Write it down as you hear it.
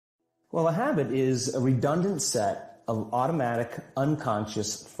Well, a habit is a redundant set of automatic,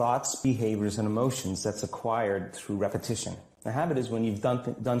 unconscious thoughts, behaviors, and emotions that's acquired through repetition. A habit is when you've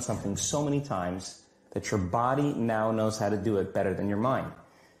done something so many times that your body now knows how to do it better than your mind.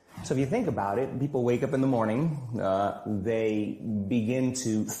 So if you think about it, people wake up in the morning, they begin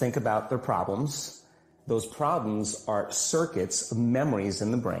to think about their problems. Those problems are circuits of memories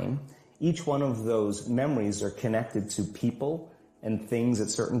in the brain. Each one of those memories are connected to people and things at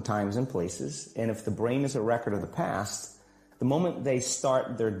certain times and places. And if the brain is a record of the past, the moment they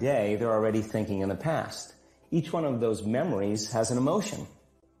start their day, they're already thinking in the past. Each one of those memories has an emotion.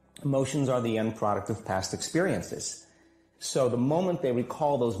 Emotions are the end product of past experiences. So the moment they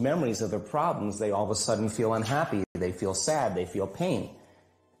recall those memories of their problems, they all of a sudden feel unhappy, they feel sad, they feel pain.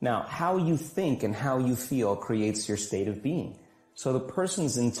 Now, how you think and how you feel creates your state of being. So the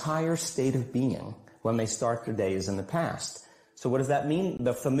person's entire state of being when they start their day is in the past. So what does that mean?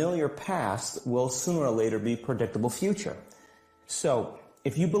 The familiar past will sooner or later be predictable future. So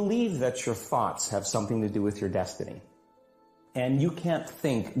if you believe that your thoughts have something to do with your destiny, and you can't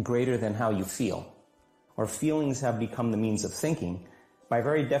think greater than how you feel, or feelings have become the means of thinking, by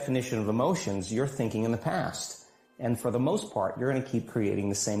very definition of emotions, you're thinking in the past. And for the most part, you're going to keep creating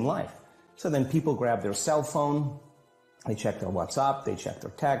the same life. So then people grab their cell phone, they check their WhatsApp, they check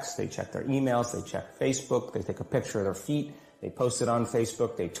their text, they check their emails, they check Facebook, they take a picture of their feet, they post it on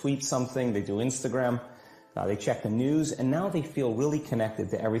Facebook, they tweet something, they do Instagram, they check the news, and now they feel really connected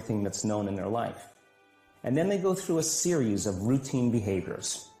to everything that's known in their life. And then they go through a series of routine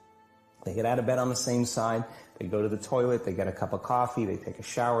behaviors. They get out of bed on the same side, they go to the toilet, they get a cup of coffee, they take a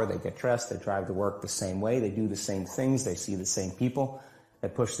shower, they get dressed, they drive to work the same way, they do the same things, they see the same people, they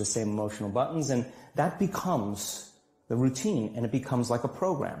push the same emotional buttons, and that becomes the routine, and it becomes like a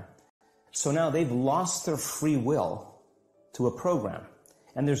program. So now they've lost their free will to a program,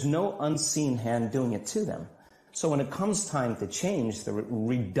 and there's no unseen hand doing it to them. So when it comes time to change, the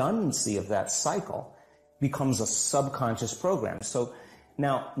redundancy of that cycle becomes a subconscious program. So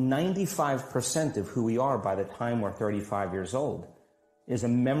now 95% of who we are by the time we're 35 years old is a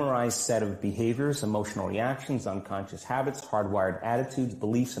memorized set of behaviors, emotional reactions, unconscious habits, hardwired attitudes,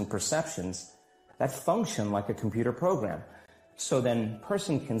 beliefs, and perceptions that function like a computer program. So then a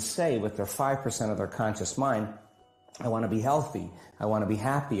person can say with their 5% of their conscious mind, I want to be healthy, I want to be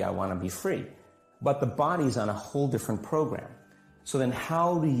happy, I want to be free. But the body's on a whole different program. So then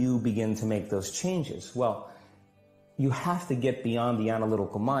how do you begin to make those changes? Well, you have to get beyond the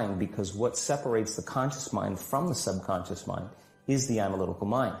analytical mind, because what separates the conscious mind from the subconscious mind is the analytical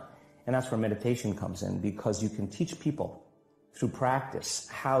mind. And that's where meditation comes in, because you can teach people through practice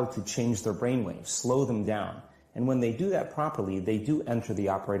how to change their brainwaves, slow them down. And when they do that properly, they do enter the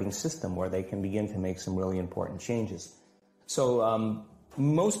operating system where they can begin to make some really important changes. So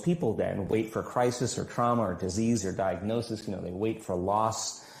most people then wait for crisis or trauma or disease or diagnosis. They wait for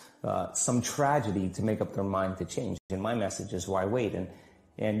loss, some tragedy to make up their mind to change. And my message is, why wait?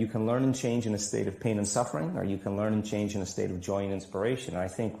 And you can learn and change in a state of pain and suffering, or you can learn and change in a state of joy and inspiration. And I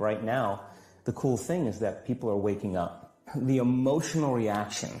think right now, the cool thing is that people are waking up. The emotional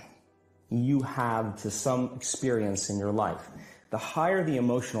reaction you have to some experience in your life, the higher the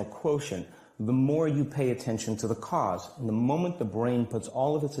emotional quotient, the more you pay attention to the cause. And the moment the brain puts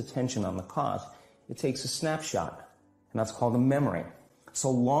all of its attention on the cause, it takes a snapshot, and that's called a memory.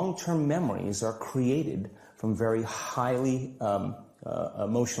 So long-term memories are created from very highly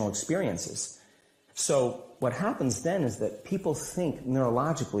emotional experiences. So what happens then is that people think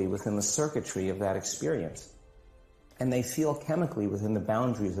neurologically within the circuitry of that experience, and they feel chemically within the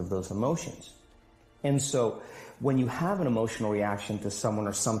boundaries of those emotions. And so when you have an emotional reaction to someone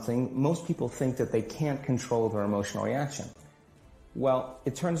or something, most people think that they can't control their emotional reaction. Well,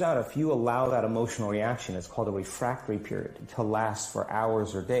 it turns out if you allow that emotional reaction, it's called a refractory period, to last for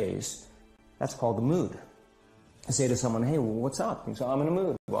hours or days, that's called the mood. I say to someone, hey, what's up? You say, I'm in a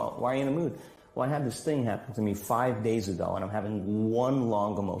mood. Well, why are you in a mood? Well, I had this thing happen to me 5 days ago, and I'm having one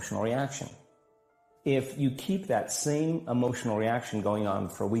long emotional reaction. If you keep that same emotional reaction going on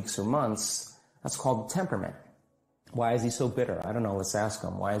for weeks or months, that's called temperament. Why is he so bitter? I don't know. Let's ask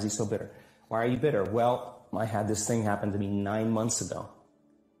him. Why is he so bitter? Why are you bitter? Well, I had this thing happen to me 9 months ago.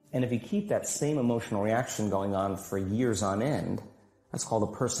 And if you keep that same emotional reaction going on for years on end, that's called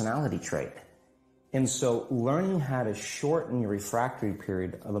a personality trait. And so learning how to shorten your refractory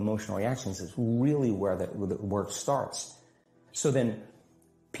period of emotional reactions is really where the work starts. So then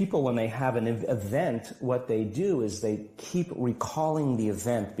people, when they have an event, what they do is they keep recalling the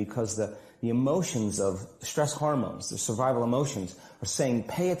event, because the emotions of stress hormones, the survival emotions, are saying,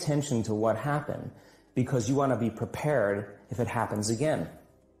 pay attention to what happened, because you want to be prepared if it happens again.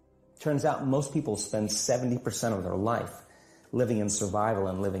 Turns out most people spend 70% of their life living in survival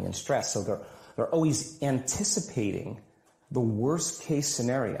and living in stress. So they're always anticipating the worst case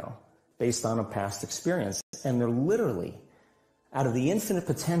scenario based on a past experience. And they're literally, out of the infinite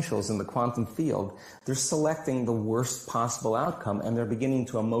potentials in the quantum field, they're selecting the worst possible outcome, and they're beginning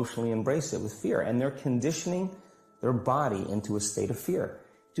to emotionally embrace it with fear. And they're conditioning their body into a state of fear.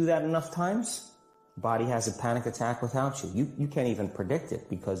 Do that enough times, body has a panic attack without you. You can't even predict it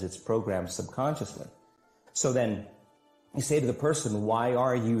because it's programmed subconsciously. So then you say to the person, why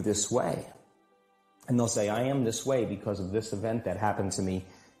are you this way? And they'll say, I am this way because of this event that happened to me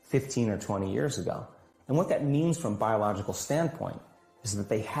 15 or 20 years ago. And what that means from a biological standpoint is that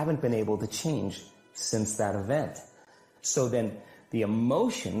they haven't been able to change since that event. So then the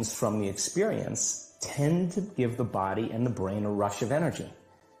emotions from the experience tend to give the body and the brain a rush of energy.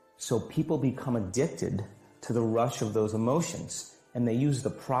 So people become addicted to the rush of those emotions, and they use the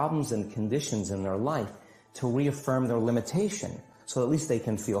problems and conditions in their life to reaffirm their limitation, so at least they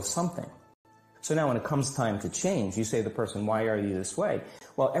can feel something. So now when it comes time to change, you say to the person, why are you this way?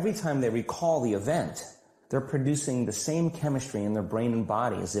 Well, every time they recall the event, they're producing the same chemistry in their brain and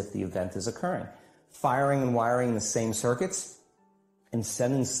body as if the event is occurring, firing and wiring the same circuits and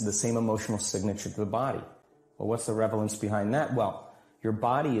sending the same emotional signature to the body. Well, what's the relevance behind that? Well, your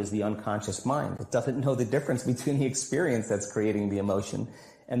body is the unconscious mind. It doesn't know the difference between the experience that's creating the emotion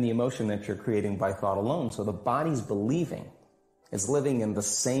and the emotion that you're creating by thought alone. So the body's believing is living in the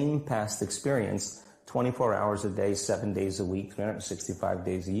same past experience 24 hours a day, 7 days a week, 365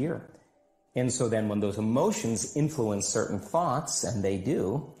 days a year. And so then when those emotions influence certain thoughts, and they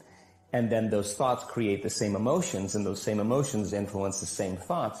do, and then those thoughts create the same emotions, and those same emotions influence the same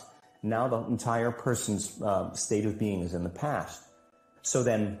thoughts, now the entire person's state of being is in the past. So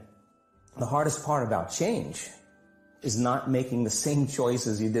then the hardest part about change is not making the same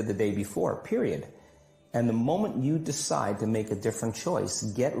choices you did the day before, period. And the moment you decide to make a different choice,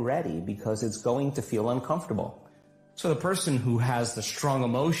 get ready, because it's going to feel uncomfortable. So the person who has the strong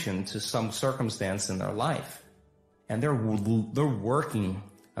emotion to some circumstance in their life, and they're working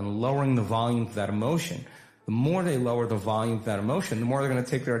on lowering the volume of that emotion, the more they lower the volume of that emotion, the more they're going to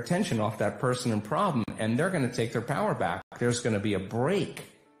take their attention off that person and problem, and they're going to take their power back. There's going to be a break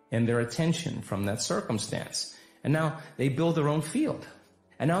in their attention from that circumstance. And now they build their own field.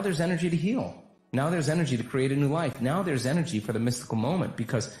 And now there's energy to heal. Now there's energy to create a new life. Now there's energy for the mystical moment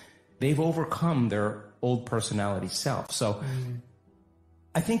because they've overcome their old personality self. So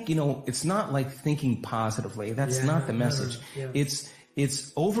I think, it's not like thinking positively. That's not the message.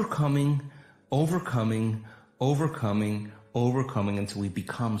 It's overcoming until we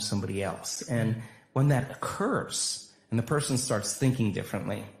become somebody else. And when that occurs and the person starts thinking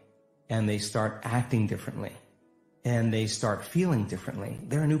differently and they start acting differently and they start feeling differently,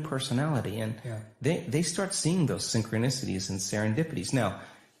 they're a new personality. And they start seeing those synchronicities and serendipities. Now,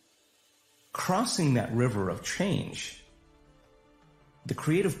 crossing that river of change, the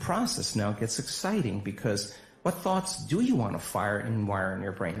creative process now gets exciting because what thoughts do you want to fire and wire in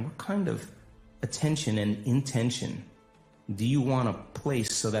your brain? What kind of attention and intention do you want to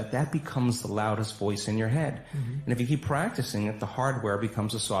place so that that becomes the loudest voice in your head? And if you keep practicing it, the hardware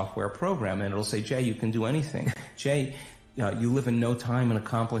becomes a software program, and it'll say, Jay, you can do anything. Jay, you live in no time and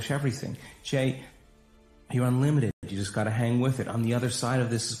accomplish everything. Jay, you're unlimited. You just got to hang with it. On the other side of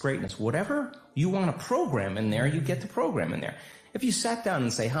this is greatness. Whatever you want to program in there, you get to program in there. If you sat down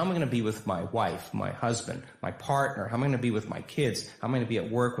and say, how am I going to be with my wife, my husband, my partner? How am I going to be with my kids? How am I going to be at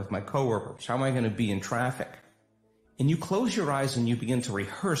work with my coworkers? How am I going to be in traffic? And you close your eyes and you begin to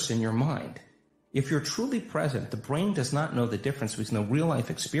rehearse in your mind. If you're truly present, the brain does not know the difference between a real life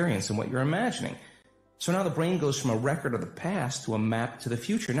experience and what you're imagining. So now the brain goes from a record of the past to a map to the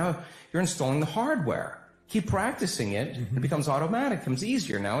future. Now you're installing the hardware. Keep practicing it. It becomes automatic, it becomes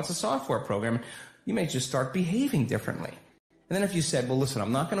easier. Now it's a software program. You may just start behaving differently. And then if you said, well, listen,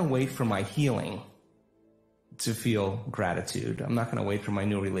 I'm not going to wait for my healing to feel gratitude. I'm not going to wait for my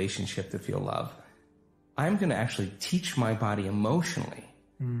new relationship to feel love. I'm going to actually teach my body emotionally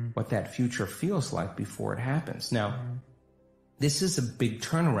what that future feels like before it happens. Now, this is a big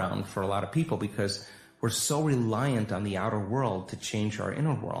turnaround for a lot of people because we're so reliant on the outer world to change our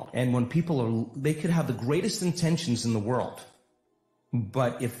inner world. And when they could have the greatest intentions in the world,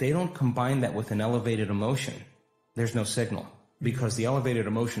 but if they don't combine that with an elevated emotion, there's no signal. Because the elevated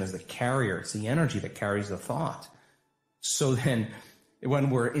emotion is the carrier, it's the energy that carries the thought. So then,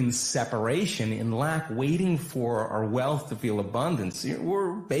 when we're in separation, in lack, waiting for our wealth to feel abundance,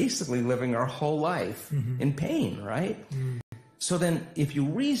 we're basically living our whole life in pain, right? So then, if you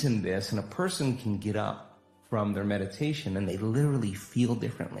reason this, and a person can get up from their meditation and they literally feel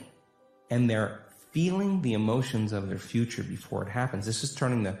differently, and they're feeling the emotions of their future before it happens. This is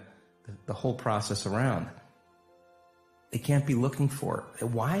turning the whole process around. They can't be looking for it.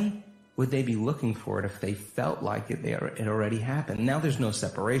 Why would they be looking for it if they felt like it already happened? Now there's no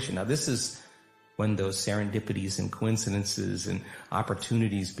separation. Now this is when those serendipities and coincidences and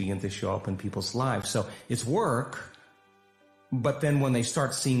opportunities begin to show up in people's lives. So it's work, but then when they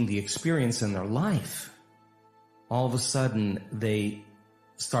start seeing the experience in their life, all of a sudden they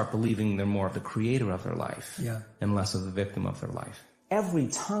start believing they're more of the creator of their life and less of the victim of their life. Every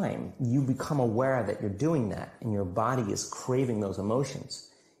time you become aware that you're doing that and your body is craving those emotions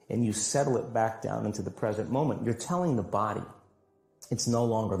and you settle it back down into the present moment, you're telling the body it's no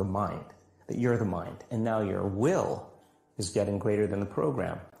longer the mind, that you're the mind. And now your will is getting greater than the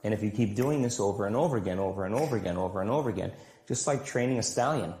program. And if you keep doing this over and over again, over and over again, over and over again, just like training a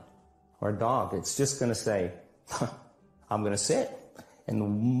stallion or a dog, it's just going to say, I'm going to sit. And the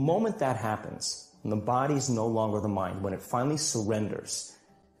moment that happens, and the body's no longer the mind, when it finally surrenders,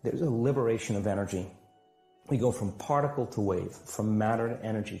 there's a liberation of energy. We go from particle to wave, from matter to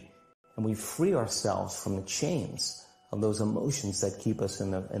energy, and we free ourselves from the chains of those emotions that keep us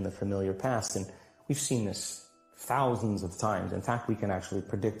in the familiar past. And we've seen this thousands of times. In fact, we can actually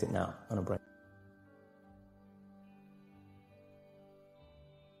predict it now on a brain.